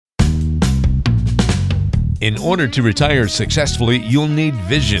In order to retire successfully, you'll need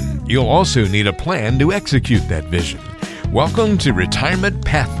vision. You'll also need a plan to execute that vision. Welcome to Retirement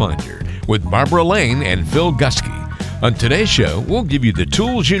Pathfinder with Barbara Lane and Phil Gusky. On today's show, we'll give you the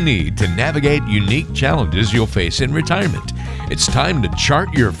tools you need to navigate unique challenges you'll face in retirement. It's time to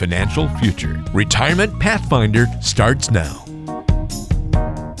chart your financial future. Retirement Pathfinder starts now.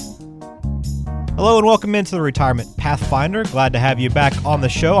 Hello and welcome into the Retirement Pathfinder. Glad to have you back on the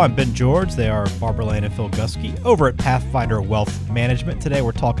show. I'm Ben George. They are Barbara Lane and Phil Gusky over at Pathfinder Wealth Management. Today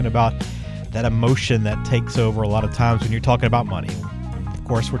we're talking about that emotion that takes over a lot of times when you're talking about money. Of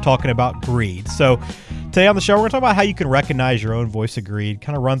course, we're talking about greed. So today on the show, we're going to talk about how you can recognize your own voice of greed,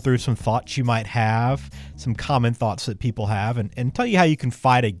 kind of run through some thoughts you might have, some common thoughts that people have, and tell you how you can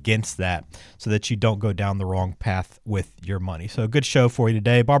fight against that so that you don't go down the wrong path with your money. So a good show for you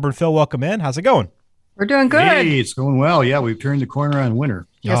today. Barbara and Phil, welcome in. How's it going? We're doing good. Hey, it's going well. Yeah, we've turned the corner on winter.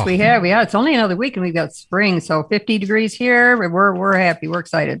 Yes, we have. Yeah, it's only another week and we've got spring. So 50 degrees here. We're happy. We're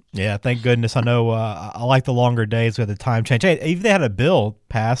excited. Yeah, thank goodness. I know I like the longer days with the time change. Hey, even they had a bill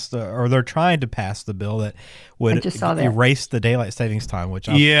passed, or they're trying to pass the bill that would erase the daylight savings time, which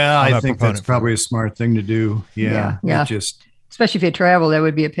I think that's probably a smart thing to do. Yeah. Especially if you travel, that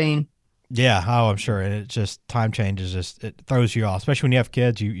would be a pain. Yeah, I'm sure. And it just, time changes, it throws you off, especially when you have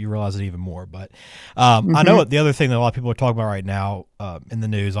kids, you realize it even more. But I know the other thing that a lot of people are talking about right now in the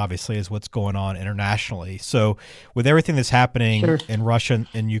news, obviously, is what's going on internationally. So with everything that's happening in Russia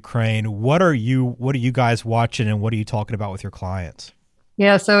and Ukraine, what are you guys watching and what are you talking about with your clients?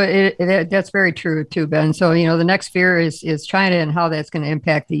 Yeah, so that's very true too, Ben. So, the next fear is China and how that's going to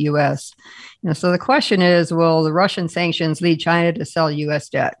impact the U.S. So the question is, will the Russian sanctions lead China to sell U.S.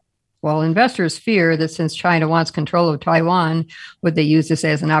 debt? Well, investors fear that since China wants control of Taiwan, would they use this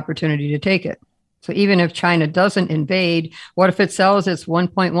as an opportunity to take it? So even if China doesn't invade, what if it sells its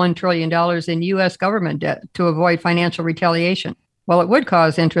 $1.1 trillion in U.S. government debt to avoid financial retaliation? Well, it would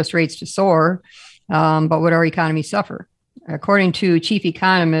cause interest rates to soar, but would our economy suffer? According to chief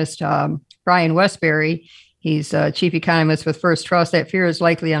economist Brian Wesbury, he's chief economist with First Trust, that fear is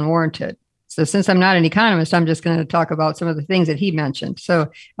likely unwarranted. So since I'm not an economist, I'm just going to talk about some of the things that he mentioned. So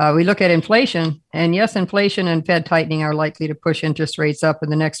we look at inflation, and yes, inflation and Fed tightening are likely to push interest rates up in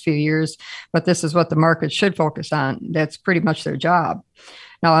the next few years, but this is what the market should focus on. That's pretty much their job.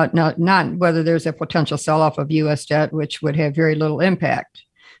 Now, not whether there's a potential sell-off of U.S. debt, which would have very little impact.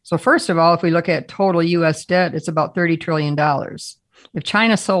 So first of all, if we look at total U.S. debt, it's about $30 trillion. If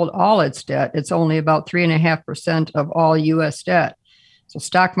China sold all its debt, it's only about 3.5% of all U.S. debt. So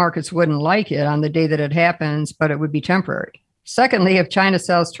stock markets wouldn't like it on the day that it happens, but it would be temporary. Secondly, if China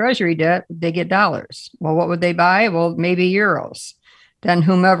sells treasury debt, they get dollars. Well, what would they buy? Well, maybe euros. Then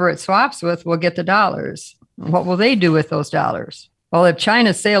whomever it swaps with will get the dollars. What will they do with those dollars? Well, if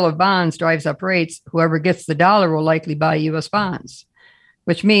China's sale of bonds drives up rates, whoever gets the dollar will likely buy U.S. bonds,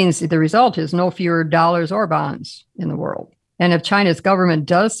 which means the result is no fewer dollars or bonds in the world. And if China's government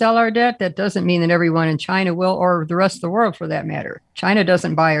does sell our debt, that doesn't mean that everyone in China will, or the rest of the world for that matter. China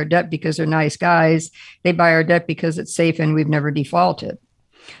doesn't buy our debt because they're nice guys. They buy our debt because it's safe and we've never defaulted.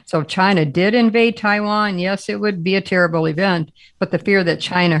 So if China did invade Taiwan, yes, it would be a terrible event. But the fear that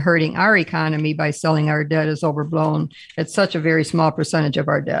China hurting our economy by selling our debt is overblown. It's such a very small percentage of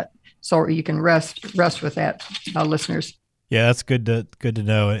our debt. So you can rest with that, listeners. Yeah, that's good to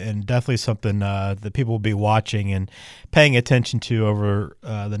know, and definitely something that people will be watching and paying attention to over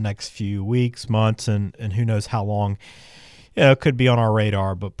the next few weeks, months, and who knows how long. It could be on our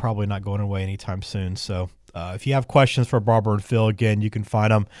radar, but probably not going away anytime soon. So if you have questions for Barbara and Phil, again, you can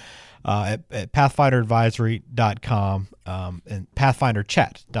find them at pathfinderadvisory.com and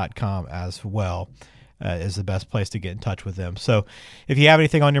pathfinderchat.com as well. Is the best place to get in touch with them. So if you have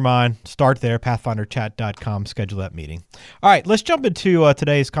anything on your mind, start there, pathfinderchat.com, schedule that meeting. All right, let's jump into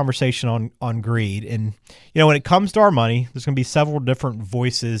today's conversation on greed. And, when it comes to our money, there's going to be several different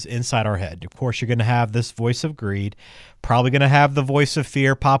voices inside our head. Of course, you're going to have this voice of greed, probably going to have the voice of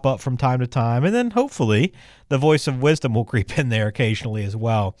fear pop up from time to time, and then hopefully the voice of wisdom will creep in there occasionally as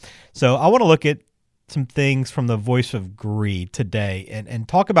well. So I want to look at some things from the voice of greed today and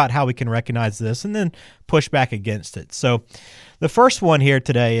talk about how we can recognize this and then push back against it. So the first one here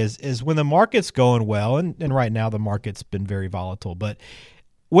today is when the market's going well, and right now the market's been very volatile, but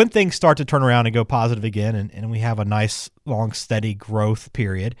when things start to turn around and go positive again and we have a nice, long, steady growth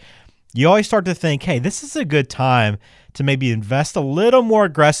period, you always start to think, hey, this is a good time to maybe invest a little more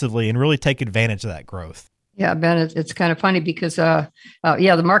aggressively and really take advantage of that growth. Yeah, Ben, it's kind of funny because, the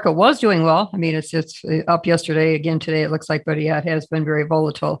market was doing well. I mean, it's up yesterday, again today, it looks like, but yeah, it has been very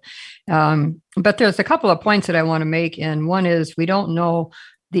volatile. But there's a couple of points that I want to make. And one is we don't know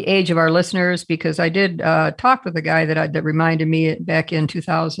the age of our listeners, because I did talk with a guy that reminded me back in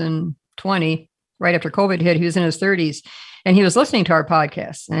 2020, right after COVID hit. He was in his 30s, and he was listening to our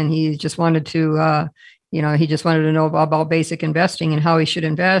podcast, and he just wanted to, he just wanted to know about basic investing and how he should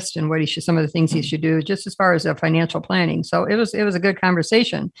invest and some of the things he should do, just as far as financial planning. So it was a good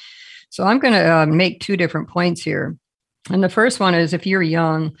conversation. So I'm going to make two different points here. And the first one is, if you're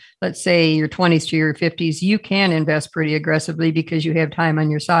young, let's say your 20s to your 50s, you can invest pretty aggressively because you have time on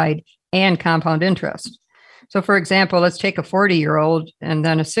your side and compound interest. So for example, let's take a 40-year-old and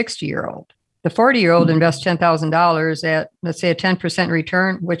then a 60-year-old. The 40-year-old invests $10,000 at, let's say, a 10%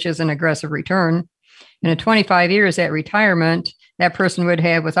 return, which is an aggressive return. And at 25 years at retirement, that person would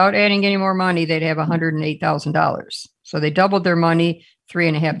have, without adding any more money, they'd have $108,000. So they doubled their money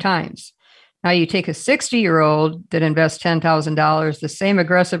 3.5 times. Now you take a 60-year-old that invests $10,000, the same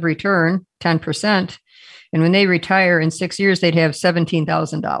aggressive return, 10%, and when they retire in 6 years, they'd have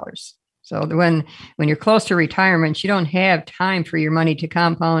 $17,000. So when you're close to retirement, you don't have time for your money to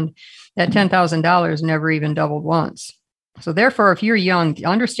compound. That $10,000 never even doubled once. So therefore, if you're young,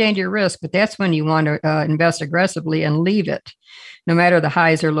 understand your risk, but that's when you want to invest aggressively and leave it, no matter the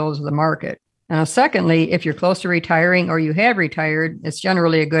highs or lows of the market. Now, secondly, if you're close to retiring or you have retired, it's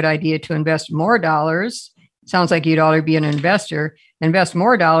generally a good idea to invest more dollars. Sounds like you'd ought to be an investor. Invest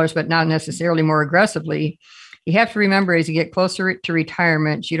more dollars, but not necessarily more aggressively. You have to remember, as you get closer to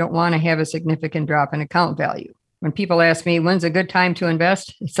retirement, you don't want to have a significant drop in account value. When people ask me, when's a good time to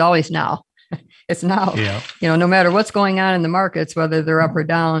invest? It's always now. It's now. Yeah. No matter what's going on in the markets, whether they're up or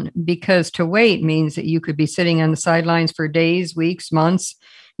down, because to wait means that you could be sitting on the sidelines for days, weeks, months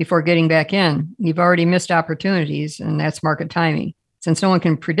before getting back in. You've already missed opportunities, and that's market timing. Since no one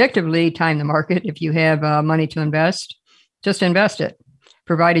can predictably time the market, if you have money to invest, just invest it,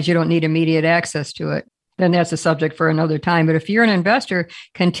 provided you don't need immediate access to it. Then that's a subject for another time. But if you're an investor,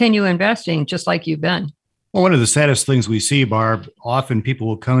 continue investing just like you've been. Well, one of the saddest things we see, Barb, often people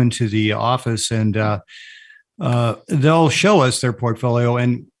will come into the office and they'll show us their portfolio,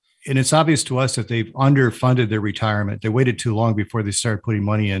 and it's obvious to us that they've underfunded their retirement. They waited too long before they started putting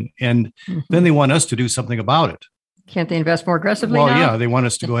money in, and then they want us to do something about it. Can't they invest more aggressively now? Well, yeah, they want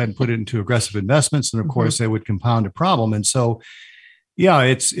us to go ahead and put it into aggressive investments, and of course, they would compound a problem. And so, yeah,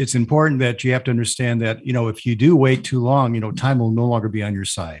 it's important that you have to understand that, if you do wait too long, time will no longer be on your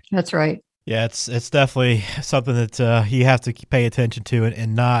side. That's right. Yeah, it's definitely something that you have to pay attention to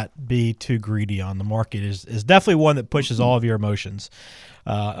and not be too greedy on. The market is definitely one that pushes all of your emotions,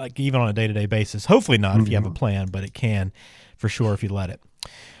 like even on a day-to-day basis. Hopefully not if you have a plan, but it can for sure if you let it.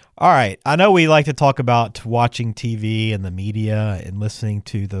 All right. I know we like to talk about watching TV and the media and listening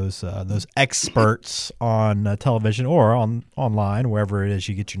to those experts on television or online, wherever it is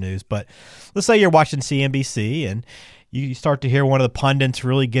you get your news. But let's say you're watching CNBC and you start to hear one of the pundits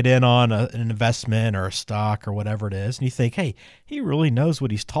really get in on an investment or a stock or whatever it is, and you think, hey, he really knows what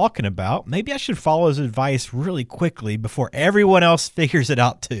he's talking about. Maybe I should follow his advice really quickly before everyone else figures it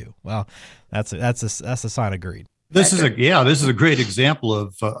out too. Well, that's a sign of greed. This is a great example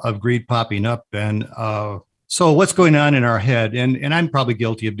of greed popping up. And so what's going on in our head, and I'm probably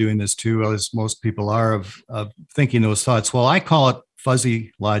guilty of doing this too, as most people are, of thinking those thoughts. Well, I call it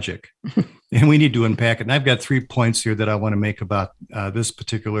fuzzy logic. And we need to unpack it. And I've got 3 points here that I want to make about this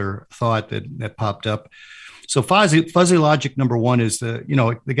particular thought that popped up. So fuzzy logic number one is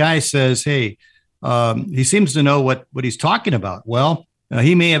the guy says, hey, he seems to know what he's talking about. Well,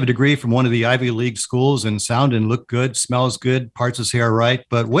 he may have a degree from one of the Ivy League schools and sound and look good, smells good, parts his hair right.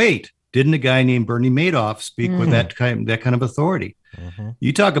 But wait, didn't a guy named Bernie Madoff speak with that kind of authority?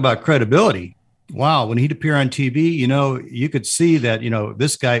 You talk about credibility. Wow, when he'd appear on TV, you could see that,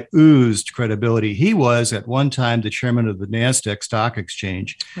 this guy oozed credibility. He was at one time the chairman of the NASDAQ stock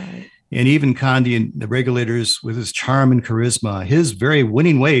exchange, right, and even conned the regulators with his charm and charisma, his very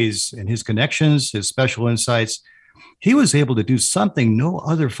winning ways and his connections, his special insights. He was able to do something no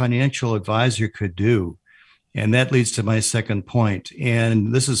other financial advisor could do. And that leads to my second point.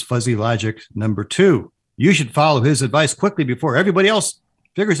 And this is fuzzy logic number 2. You should follow his advice quickly before everybody else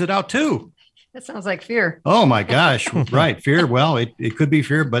figures it out too. That sounds like fear. Oh, my gosh. Right. Fear. Well, it could be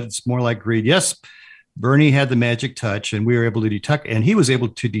fear, but it's more like greed. Yes, Bernie had the magic touch, and we were able to detect, and he was able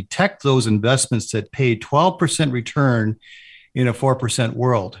to detect those investments that paid 12% return in a 4%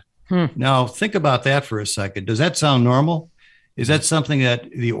 world. Now, think about that for a second. Does that sound normal? Is that something that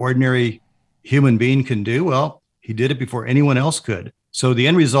the ordinary human being can do? Well, he did it before anyone else could. So the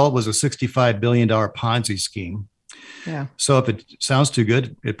end result was a $65 billion Ponzi scheme. Yeah. So if it sounds too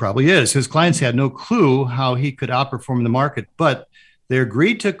good, it probably is. His clients had no clue how he could outperform the market, but their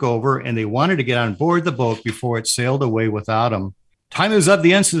greed took over and they wanted to get on board the boat before it sailed away without him. time is of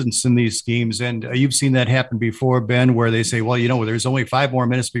the essence in these schemes. And you've seen that happen before, Ben, where they say, well, there's only 5 more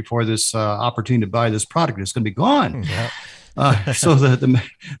minutes before this opportunity to buy this product is going to be gone. Yeah. So the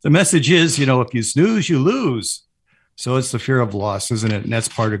message is, if you snooze, you lose. So it's the fear of loss, isn't it? And that's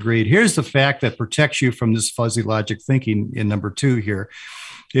part of greed. Here's the fact that protects you from this fuzzy logic thinking in number 2 here.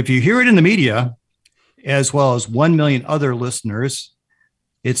 If you hear it in the media, as well as 1 million other listeners,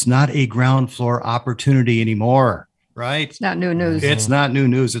 it's not a ground floor opportunity anymore. Right? It's not new news. It's not new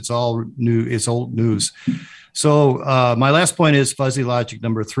news. It's all new. It's old news. So my last point is fuzzy logic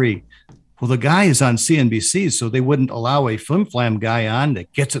number 3. Well, the guy is on CNBC, so they wouldn't allow a flim-flam guy on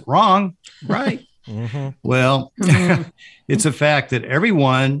that gets it wrong. Right. Well, it's a fact that every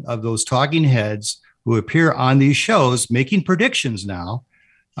one of those talking heads who appear on these shows making predictions now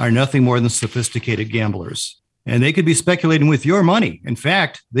are nothing more than sophisticated gamblers. And they could be speculating with your money. In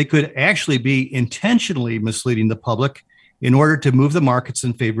fact, they could actually be intentionally misleading the public in order to move the markets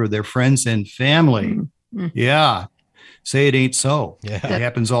in favor of their friends and family. Yeah. Say it ain't so. Yeah. It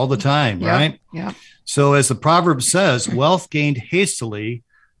happens all the time, right? Yeah. So as the proverb says, wealth gained hastily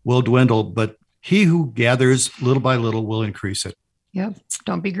will dwindle, but he who gathers little by little will increase it. Yep.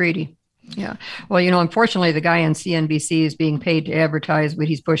 Don't be greedy. Yeah. Well, unfortunately, the guy on CNBC is being paid to advertise what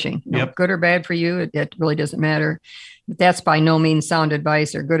he's pushing. Good or bad for you, it really doesn't matter. But that's by no means sound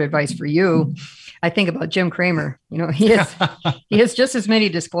advice or good advice for you. I think about Jim Cramer. He has just as many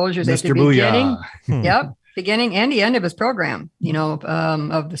disclosures at the beginning. Beginning and the end of his program,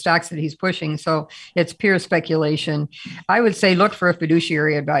 of the stocks that he's pushing. So it's pure speculation. I would say look for a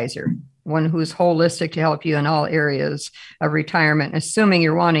fiduciary advisor, one who's holistic to help you in all areas of retirement, assuming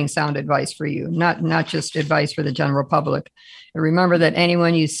you're wanting sound advice for you, not just advice for the general public. And remember that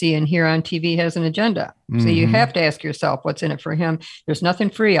anyone you see and hear on TV has an agenda. So you have to ask yourself what's in it for him. There's nothing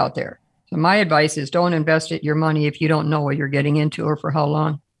free out there. So my advice is don't invest your money if you don't know what you're getting into or for how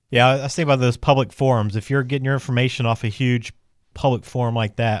long. Yeah, I was thinking about those public forums. If you're getting your information off a huge public forum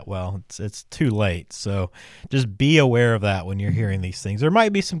like that, well, it's too late. So just be aware of that when you're hearing these things. There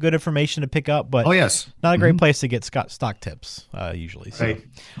might be some good information to pick up, but not a great place to get stock tips usually. So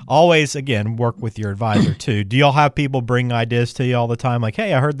always, again, work with your advisor too. Do y'all have people bring ideas to you all the time? Like,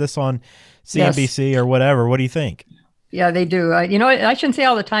 hey, I heard this on CNBC or whatever. What do you think? Yeah, they do. I shouldn't say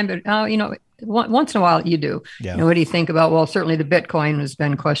all the time, but once in a while you do. Yeah. What do you think about? Well, certainly the Bitcoin has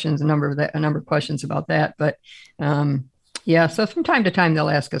been questions, a number of questions about that. But so from time to time they'll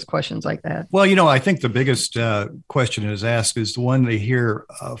ask us questions like that. Well, I think the biggest question is asked is the one they hear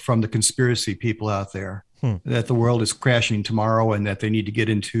from the conspiracy people out there that the world is crashing tomorrow and that they need to get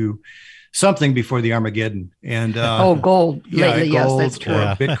into something before the Armageddon. And gold lately, gold, yes, that's true.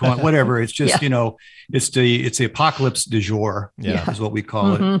 Or Bitcoin, whatever. It's just it's the apocalypse du jour. Is what we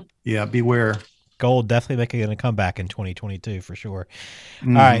call it. Yeah, beware. Gold definitely making a comeback in 2022 for sure.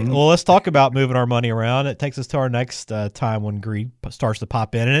 All right, well, let's talk about moving our money around. It takes us to our next time when greed starts to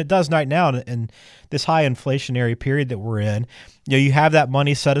pop in, and it does right now in this high inflationary period that we're in. You have that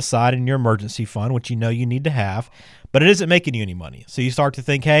money set aside in your emergency fund, which you need to have, but it isn't making you any money. So you start to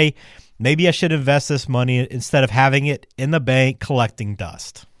think, hey, maybe I should invest this money instead of having it in the bank collecting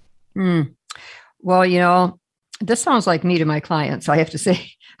dust. Well, this sounds like me to my clients, I have to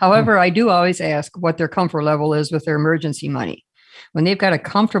say. However, I do always ask what their comfort level is with their emergency money. When they've got a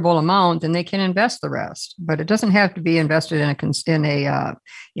comfortable amount, then they can invest the rest. But it doesn't have to be invested in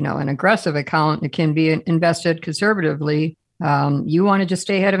an aggressive account. It can be invested conservatively. You want to just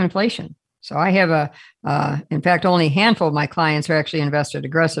stay ahead of inflation. So I have in fact, only a handful of my clients are actually invested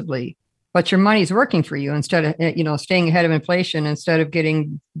aggressively. But your money's working for you instead of, staying ahead of inflation instead of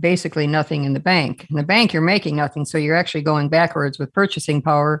getting basically nothing in the bank. In the bank, you're making nothing. So you're actually going backwards with purchasing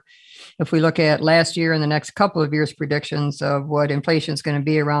power. If we look at last year and the next couple of years' predictions of what inflation is going to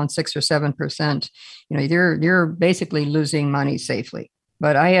be around 6 or 7%, you're basically losing money safely.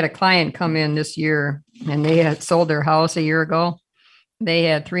 But I had a client come in this year and they had sold their house a year ago. They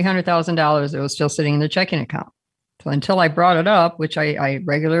had $300,000 that was still sitting in their checking account. So until I brought it up, which I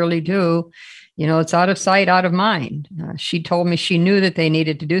regularly do, it's out of sight, out of mind. She told me she knew that they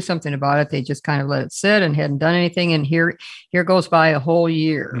needed to do something about it. They just kind of let it sit and hadn't done anything. And here goes by a whole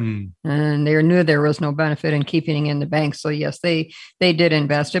year. And they knew there was no benefit in keeping it in the bank. So yes, they did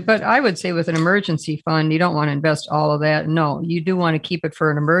invest it. But I would say with an emergency fund, you don't want to invest all of that. No, you do want to keep it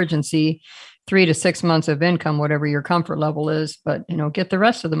for an emergency, 3 to 6 months of income, whatever your comfort level is. But, get the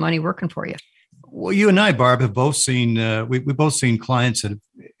rest of the money working for you. Well, you and I, Barb, have both seen we've both seen clients that have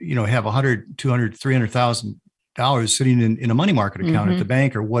 $100,000, $200,000, $300,000 sitting in a money market account at the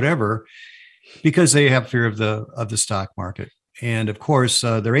bank or whatever, because they have fear of the stock market. And of course,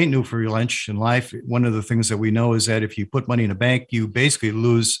 there ain't no free lunch in life. One of the things that we know is that if you put money in a bank, you basically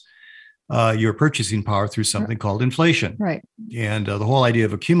lose your purchasing power through something called inflation. Right. And the whole idea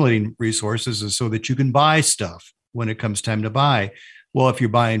of accumulating resources is so that you can buy stuff when it comes time to buy. Well, if you're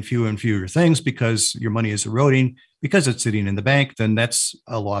buying fewer and fewer things because your money is eroding because it's sitting in the bank, then that's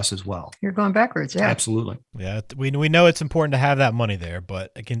a loss as well. You're going backwards. Yeah, absolutely. Yeah, we know it's important to have that money there,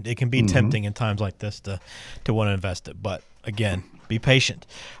 but it can be tempting in times like this to want to invest it. But again, be patient.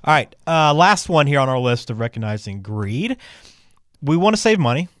 All right, last one here on our list of recognizing greed. We want to save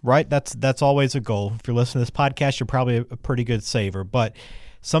money, right? That's always a goal. If you're listening to this podcast, you're probably a pretty good saver, but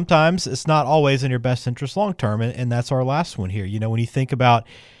sometimes it's not always in your best interest long term, and that's our last one here. When you think about,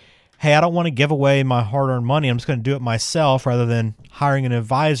 hey, I don't want to give away my hard-earned money. I'm just going to do it myself rather than hiring an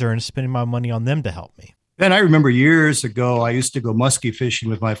advisor and spending my money on them to help me. Ben, I remember years ago, I used to go muskie fishing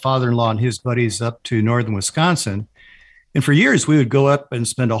with my father-in-law and his buddies up to northern Wisconsin. And for years, we would go up and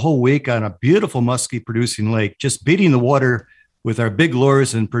spend a whole week on a beautiful muskie producing lake, just beating the water with our big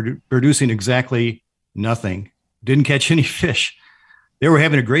lures and producing exactly nothing. Didn't catch any fish. They were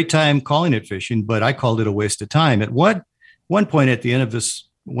having a great time calling it fishing, but I called it a waste of time. At one point at the end of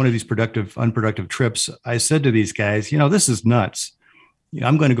one of these unproductive trips, I said to these guys, this is nuts.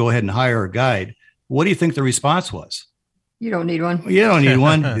 I'm going to go ahead and hire a guide. What do you think the response was? You don't need one. You don't need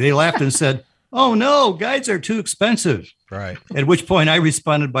one. They laughed and said, oh, no, guides are too expensive. Right. At which point I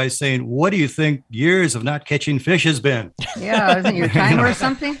responded by saying, what do you think years of not catching fish has been? Yeah, isn't your timer or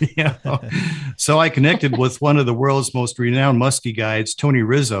something? So I connected with one of the world's most renowned muskie guides, Tony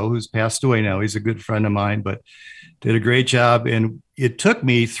Rizzo, who's passed away now. He's a good friend of mine, but did a great job. And it took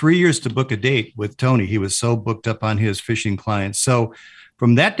me 3 years to book a date with Tony. He was so booked up on his fishing clients. So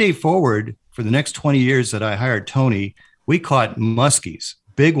from that day forward, for the next 20 years that I hired Tony, we caught muskies,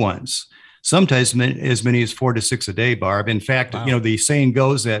 big ones. Sometimes as many as 4 to 6 a day, Barb. In fact, Wow. The saying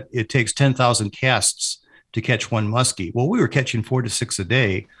goes that it takes 10,000 casts to catch one muskie. Well, we were catching 4 to 6 a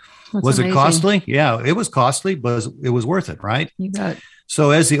day. That's was amazing. it costly? Yeah, it was costly, but it was worth it, right? You bet.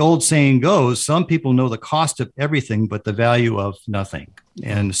 So as the old saying goes, some people know the cost of everything, but the value of nothing.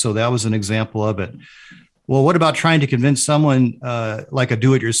 And so that was an example of it. Well, what about trying to convince someone like a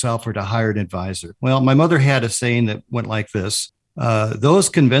do-it-yourselfer to hire an advisor? Well, my mother had a saying that went like this. Those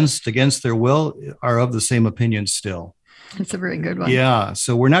convinced against their will are of the same opinion still. That's a very good one. Yeah.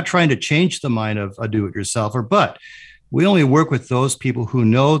 So we're not trying to change the mind of a do-it-yourselfer, but we only work with those people who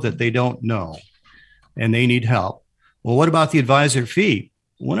know that they don't know and they need help. Well, what about the advisor fee?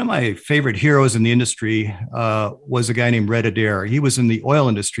 One of my favorite heroes in the industry was a guy named Red Adair. He was in the oil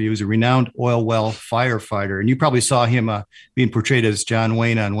industry. He was a renowned oil well firefighter. And you probably saw him being portrayed as John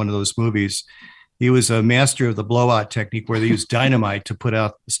Wayne on one of those movies. He was a master of the blowout technique where they used dynamite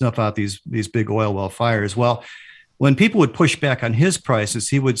to snuff out these big oil well fires. Well, when people would push back on his prices,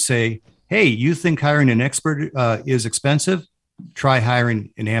 he would say, hey, you think hiring an expert is expensive? Try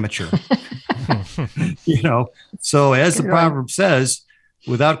hiring an amateur. So as the proverb says,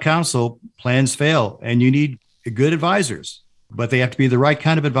 without counsel, plans fail, and you need good advisors, but they have to be the right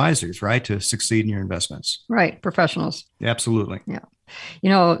kind of advisors, right, to succeed in your investments. Right. Professionals. Absolutely. Yeah.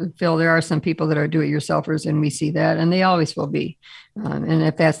 Phil, there are some people that are do-it-yourselfers, and we see that, and they always will be. And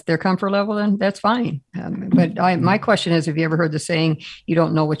if that's their comfort level, then that's fine. But my question is, have you ever heard the saying, you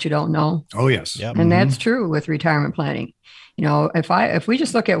don't know what you don't know? Oh, yes. Yep. And that's true with retirement planning. If we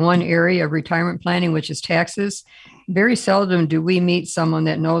just look at one area of retirement planning, which is taxes, very seldom do we meet someone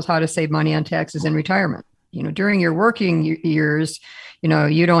that knows how to save money on taxes in retirement. During your working years,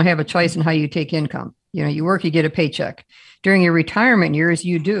 you don't have a choice in how you take income. You work, you get a paycheck. During your retirement years,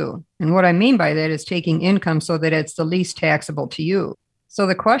 you do. And what I mean by that is taking income so that it's the least taxable to you. So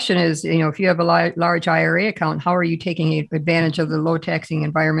the question is, if you have a large IRA account, how are you taking advantage of the low taxing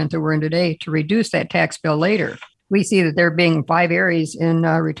environment that we're in today to reduce that tax bill later? We see that there being 5 areas in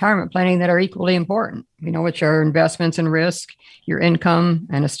retirement planning that are equally important, which are investments and risk, your income,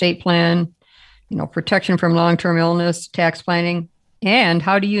 an estate plan, protection from long-term illness, tax planning. And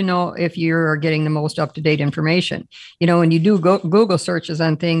how do you know if you're getting the most up-to-date information? When you do Google searches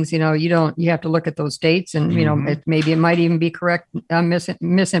on things, you have to look at those dates and, it might even be correct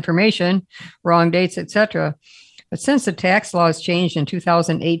misinformation, wrong dates, etc. But since the tax laws changed in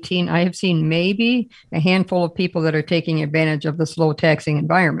 2018, I have seen maybe a handful of people that are taking advantage of this low taxing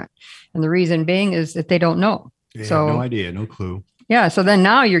environment. And the reason being is that they don't know. They have no idea, no clue. Yeah. So then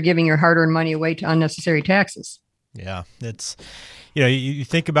now you're giving your hard-earned money away to unnecessary taxes. Yeah, it's, you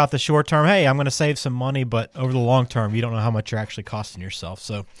think about the short term, hey, I'm going to save some money, but over the long term, you don't know how much you're actually costing yourself.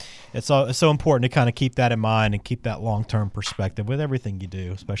 So it's so important to kind of keep that in mind and keep that long-term perspective with everything you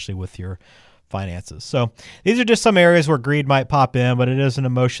do, especially with your finances. So these are just some areas where greed might pop in, but it is an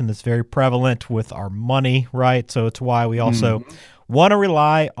emotion that's very prevalent with our money, right? So it's why we also want to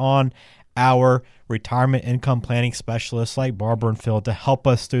rely on our retirement income planning specialists like Barbara and Phil to help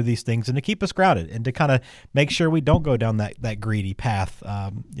us through these things and to keep us grounded and to kind of make sure we don't go down that greedy path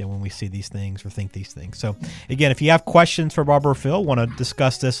when we see these things or think these things. So again, if you have questions for Barbara or Phil, want to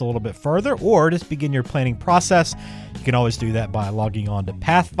discuss this a little bit further, or just begin your planning process, you can always do that by logging on to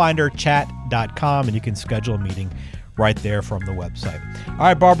pathfinderchat.com, and you can schedule a meeting right there from the website. All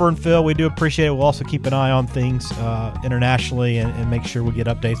right, Barbara and Phil, we do appreciate it. We'll also keep an eye on things internationally and make sure we get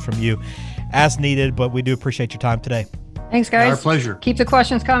updates from you as needed, but we do appreciate your time today. Thanks, guys. Our pleasure. Keep the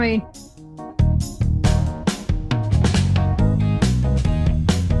questions coming.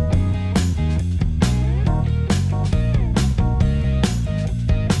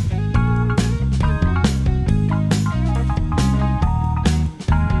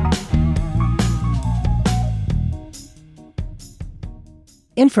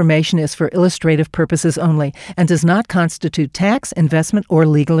 Information is for illustrative purposes only and does not constitute tax, investment, or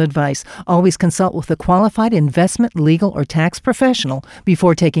legal advice. Always consult with a qualified investment, legal, or tax professional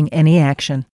before taking any action.